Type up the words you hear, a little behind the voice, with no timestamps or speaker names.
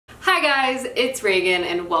Hi guys, it's Reagan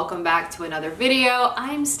and welcome back to another video.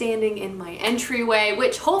 I'm standing in my entryway,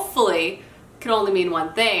 which hopefully can only mean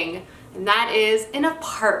one thing, and that is an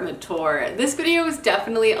apartment tour. This video is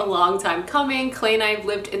definitely a long time coming. Clay and I have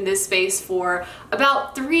lived in this space for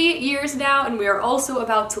about 3 years now, and we are also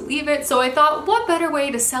about to leave it. So I thought, what better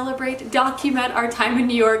way to celebrate, document our time in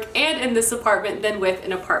New York and in this apartment than with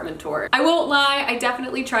an apartment tour. I won't lie, I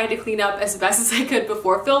definitely tried to clean up as best as I could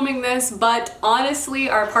before filming this, but honestly,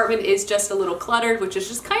 our apartment is just a little cluttered, which is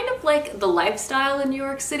just kind of like the lifestyle in New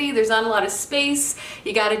York City. There's not a lot of space.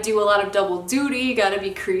 You gotta do a lot of double duty. You gotta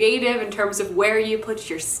be creative in terms of where you put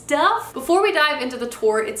your stuff. Before we dive into the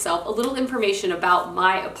tour itself, a little information about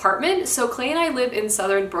my apartment. So Clay and I live in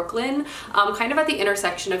southern Brooklyn, kind of at the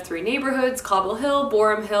intersection of three neighborhoods, Cobble Hill,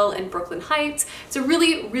 Boerum Hill, and Brooklyn Heights. It's a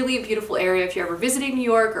really, really beautiful area if you're ever visiting New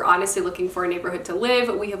York or honestly looking for a neighborhood to live.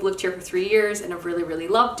 We have lived here for 3 years and have really, really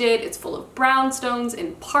loved it. It's full of brownstones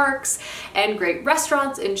and parks and great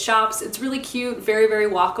restaurants and shops. It's really cute, very, very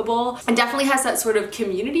walkable, and definitely has that sort of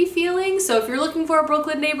community feeling. So if you're looking for a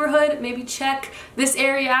Brooklyn neighborhood, maybe check this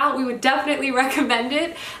area out. We would definitely recommend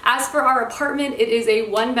it. As for our apartment, it is a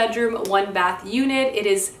 1-bedroom, 1-bath unit. It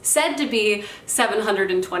is said to be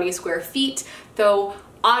 720 square feet, though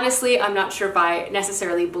honestly, I'm not sure if I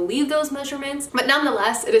necessarily believe those measurements, but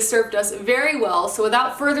nonetheless, it has served us very well. So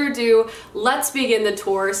without further ado, let's begin the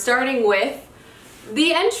tour, starting with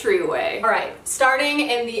the entryway. All right, starting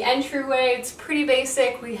in the entryway, it's pretty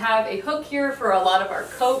basic. We have a hook here for a lot of our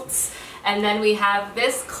coats. And then we have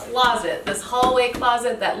this closet, this hallway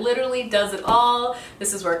closet that literally does it all.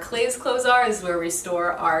 This is where Clay's clothes are. This is where we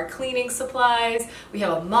store our cleaning supplies. We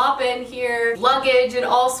have a mop in here, luggage, and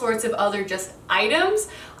all sorts of other just items.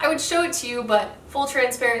 I would show it to you, but full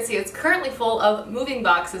transparency, it's currently full of moving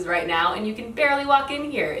boxes right now, and you can barely walk in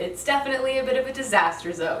here. It's definitely a bit of a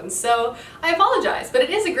disaster zone, so I apologize, but it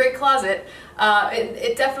is a great closet.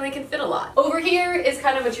 It definitely can fit a lot. Over here is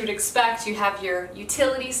kind of what you would expect. You have your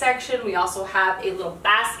utility section. We also have a little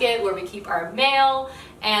basket where we keep our mail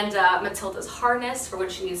and Matilda's harness for when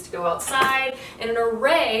she needs to go outside, and an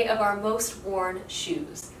array of our most worn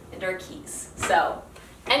shoes and our keys. So,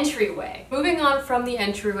 entryway. Moving on from the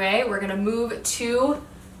entryway, we're gonna move to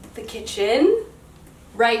the kitchen.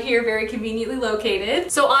 Right here, very conveniently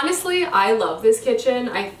located. So honestly, I love this kitchen.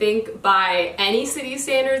 I think by any city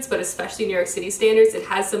standards, but especially New York City standards, it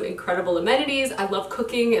has some incredible amenities. I love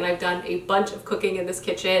cooking, and I've done a bunch of cooking in this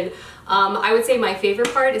kitchen. I would say my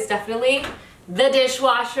favorite part is definitely the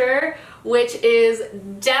dishwasher, which is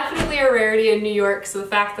definitely a rarity in New York. So the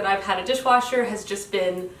fact that I've had a dishwasher has just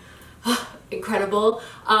been incredible.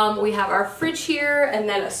 We have our fridge here, and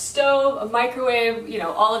then a stove, a microwave, you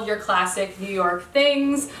know, all of your classic New York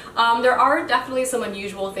things. There are definitely some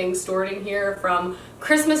unusual things stored in here, from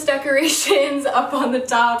Christmas decorations up on the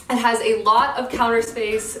top. It has a lot of counter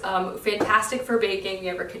space, fantastic for baking. We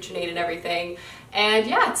have our KitchenAid and everything. And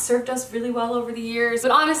yeah, it's served us really well over the years.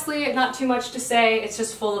 But honestly, not too much to say. It's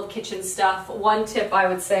just full of kitchen stuff. One tip I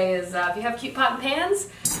would say is if you have cute pot and pans,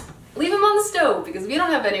 leave them on the stove, because we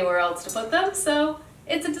don't have anywhere else to put them, so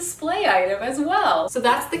it's a display item as well. So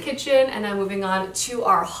that's the kitchen, and now moving on to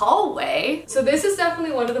our hallway. So this is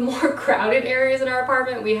definitely one of the more crowded areas in our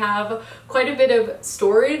apartment. We have quite a bit of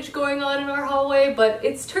storage going on in our hallway, but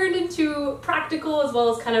it's turned into practical as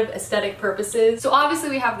well as kind of aesthetic purposes. So obviously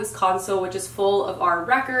we have this console, which is full of our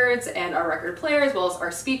records and our record player, as well as our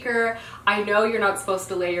speaker. I know you're not supposed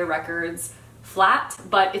to lay your records flat,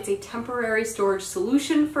 but it's a temporary storage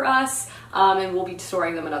solution for us, and we'll be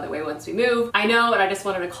storing them another way once we move. I know, and I just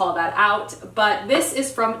wanted to call that out, but this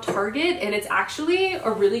is from Target, and it's actually a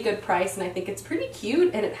really good price, and I think it's pretty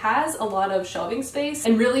cute, and it has a lot of shelving space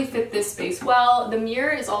and really fit this space well. The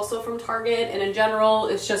mirror is also from Target, and in general,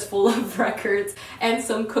 it's just full of records and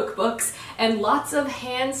some cookbooks and lots of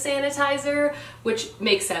hand sanitizer, which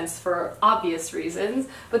makes sense for obvious reasons.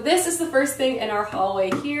 But this is the first thing in our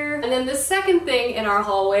hallway here. And then the second thing in our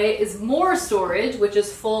hallway is more storage, which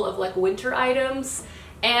is full of like winter items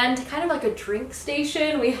and kind of like a drink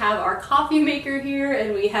station. We have our coffee maker here,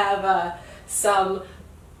 and we have some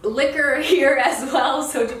liquor here as well,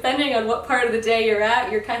 so depending on what part of the day you're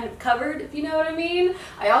at, you're kind of covered, if you know what I mean.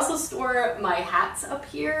 I also store my hats up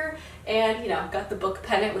here, and you know, I've got the book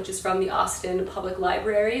pennant, which is from the Austin Public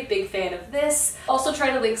Library. Big fan of this. Also try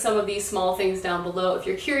to link some of these small things down below if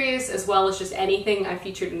you're curious, as well as just anything I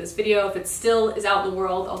featured in this video. If it still is out in the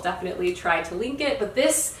world, I'll definitely try to link it. But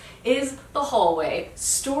this is the hallway.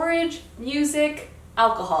 Storage, music,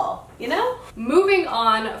 alcohol, you know? Moving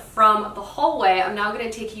on from the hallway, I'm now going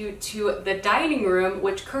to take you to the dining room,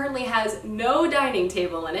 which currently has no dining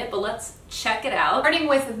table in it, but let's check it out. Starting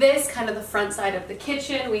with this, kind of the front side of the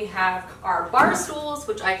kitchen, we have our bar stools,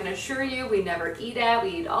 which I can assure you we never eat at.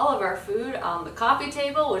 We eat all of our food on the coffee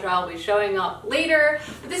table, which I'll be showing up later.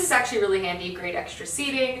 But this is actually really handy, great extra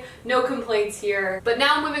seating, no complaints here. But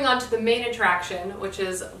now moving on to the main attraction, which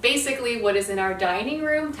is basically what is in our dining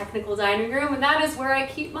room, technical dining room, and that is where I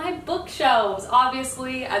keep my bookshelves.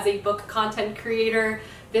 Obviously, as a book content creator,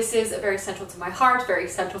 this is very central to my heart, very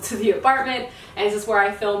central to the apartment, and this is where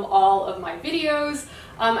I film all of my videos.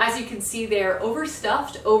 As you can see, they're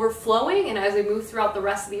overstuffed, overflowing, and as we move throughout the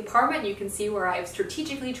rest of the apartment, you can see where I've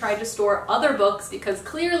strategically tried to store other books because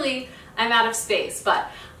clearly I'm out of space. But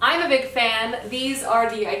I'm a big fan. These are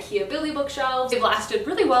the IKEA Billy bookshelves. They've lasted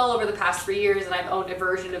really well over the past 3 years, and I've owned a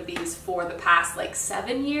version of these for the past like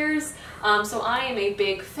 7 years. So I am a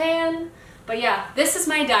big fan. But yeah, this is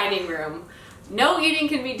my dining room. No eating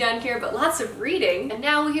can be done here, but lots of reading. And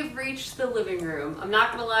now we have reached the living room. I'm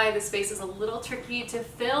not gonna lie, this space is a little tricky to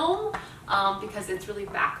film because it's really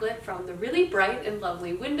backlit from the really bright and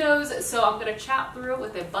lovely windows. So I'm gonna chat through it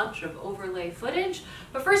with a bunch of overlay footage.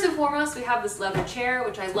 But first and foremost, we have this leather chair,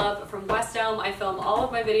 which I love from West Elm. I film all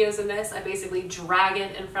of my videos in this. I basically drag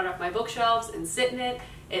it in front of my bookshelves and sit in it.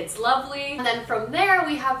 It's lovely. And then from there,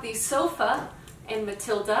 we have the sofa and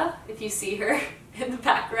Matilda, if you see her in the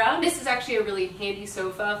background. This is actually a really handy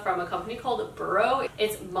sofa from a company called Burrow.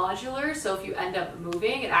 It's modular, so if you end up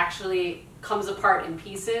moving, it actually comes apart in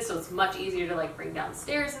pieces, so it's much easier to like bring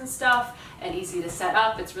downstairs and stuff and easy to set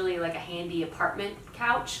up. It's really like a handy apartment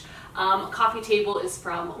couch. Coffee table is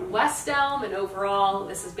from West Elm, and overall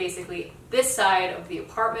this is basically this side of the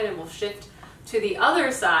apartment, and we'll shift to the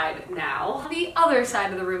other side now. On the other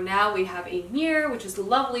side of the room now, we have a mirror, which is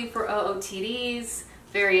lovely for OOTDs,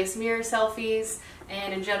 various mirror selfies,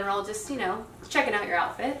 and in general, just, you know, checking out your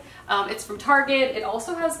outfit. It's from Target. It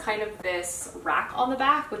also has kind of this rack on the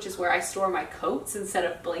back, which is where I store my coats instead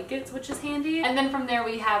of blankets, which is handy. And then from there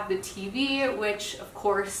we have the TV, which of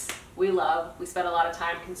course we love. We spend a lot of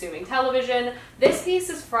time consuming television. This piece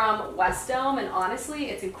is from West Elm, and honestly,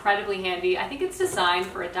 it's incredibly handy. I think it's designed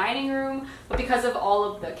for a dining room, but because of all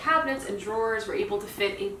of the cabinets and drawers, we're able to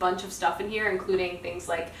fit a bunch of stuff in here, including things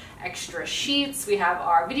like extra sheets. We have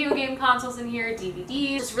our video game consoles in here,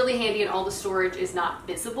 DVDs. It's really handy, and all the storage is not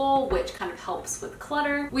visible, which kind of helps with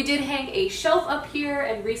clutter. We did hang a shelf up here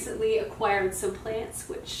and recently acquired some plants,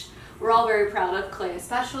 which we're all very proud of, clay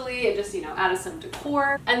especially. It just, you know, added some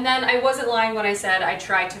decor. And then I wasn't lying when I said I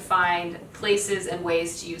tried to find places and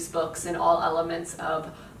ways to use books in all elements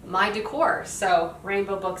of my decor. So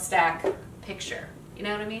rainbow book stack picture. You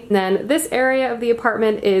know what I mean? And then this area of the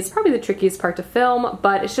apartment is probably the trickiest part to film,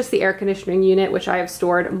 but it's just the air conditioning unit, which I have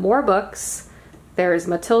stored more books. There's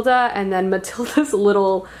Matilda, and then Matilda's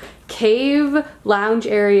little cave lounge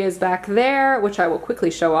area is back there, which I will quickly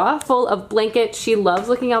show off. Full of blankets. She loves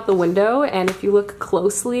looking out the window, and if you look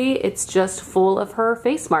closely, it's just full of her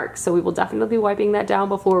face marks. So we will definitely be wiping that down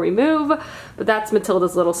before we move. But that's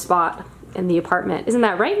Matilda's little spot in the apartment. Isn't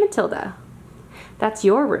that right, Matilda? That's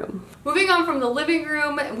your room. Moving on from the living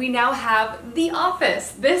room, we now have the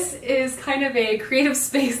office. This is kind of a creative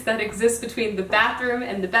space that exists between the bathroom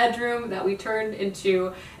and the bedroom that we turned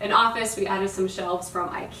into an office. We added some shelves from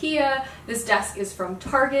IKEA. This desk is from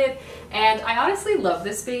Target, and I honestly love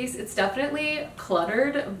this space. It's definitely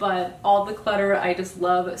cluttered, but all the clutter I just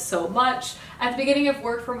love so much. At the beginning of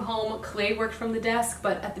work from home, Clay worked from the desk,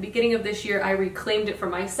 but at the beginning of this year, I reclaimed it for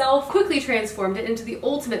myself, quickly transformed it into the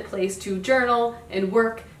ultimate place to journal and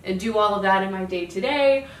work and do all of that in my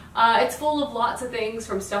day-to-day. It's full of lots of things,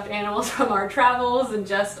 from stuffed animals from our travels and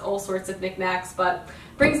just all sorts of knickknacks, but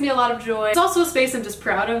brings me a lot of joy. It's also a space I'm just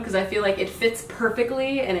proud of because I feel like it fits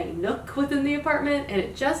perfectly in a nook within the apartment, and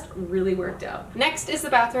it just really worked out. Next is the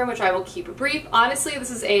bathroom, which I will keep brief. Honestly, this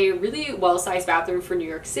is a really well-sized bathroom for New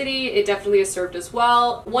York City. It definitely has served us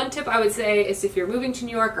well. One tip I would say is if you're moving to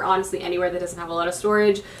New York, or honestly anywhere that doesn't have a lot of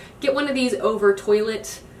storage, get one of these over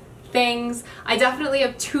toilet things. I definitely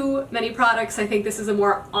have too many products. I think this is a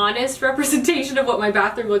more honest representation of what my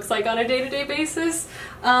bathroom looks like on a day-to-day basis.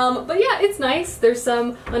 But yeah, it's nice. There's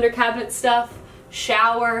some under cabinet stuff,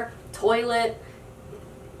 shower, toilet,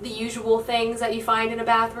 the usual things that you find in a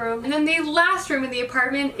bathroom. And then the last room in the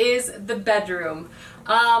apartment is the bedroom.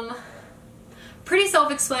 Pretty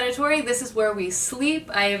self-explanatory. This is where we sleep.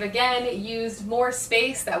 I have again used more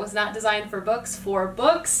space that was not designed for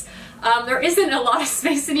books. There isn't a lot of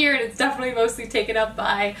space in here, and it's definitely mostly taken up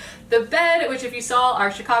by the bed, which if you saw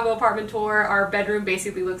our Chicago apartment tour, our bedroom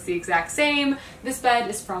basically looks the exact same. This bed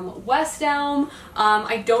is from West Elm.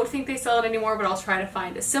 I don't think they sell it anymore, but I'll try to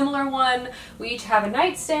find a similar one. We each have a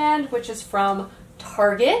nightstand, which is from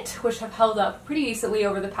Target, which have held up pretty decently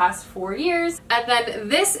over the past 4 years. And then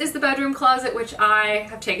this is the bedroom closet, which I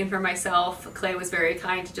have taken for myself. Clay was very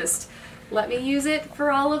kind to just let me use it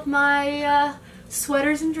for all of my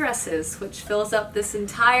sweaters and dresses, which fills up this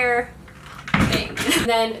entire thing. And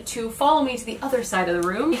then to follow me to the other side of the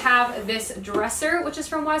room, we have this dresser, which is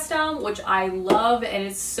from West Elm, which I love, and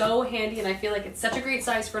it's so handy, and I feel like it's such a great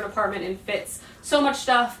size for an apartment and fits so much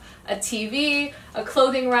stuff. A TV, a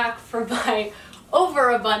clothing rack for my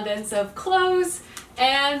overabundance of clothes,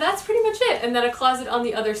 and that's pretty much it. And then a closet on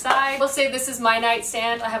the other side. We'll say this is my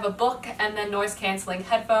nightstand. I have a book and then noise canceling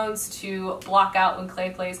headphones to block out when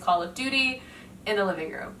Clay plays Call of Duty in the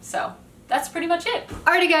living room. So that's pretty much it.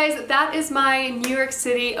 Alrighty guys, that is my New York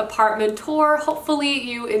City apartment tour. Hopefully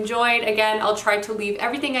you enjoyed. Again, I'll try to leave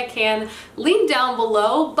everything I can linked down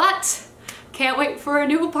below, but can't wait for a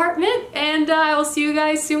new apartment, and I will see you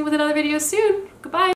guys soon with another video soon. Goodbye.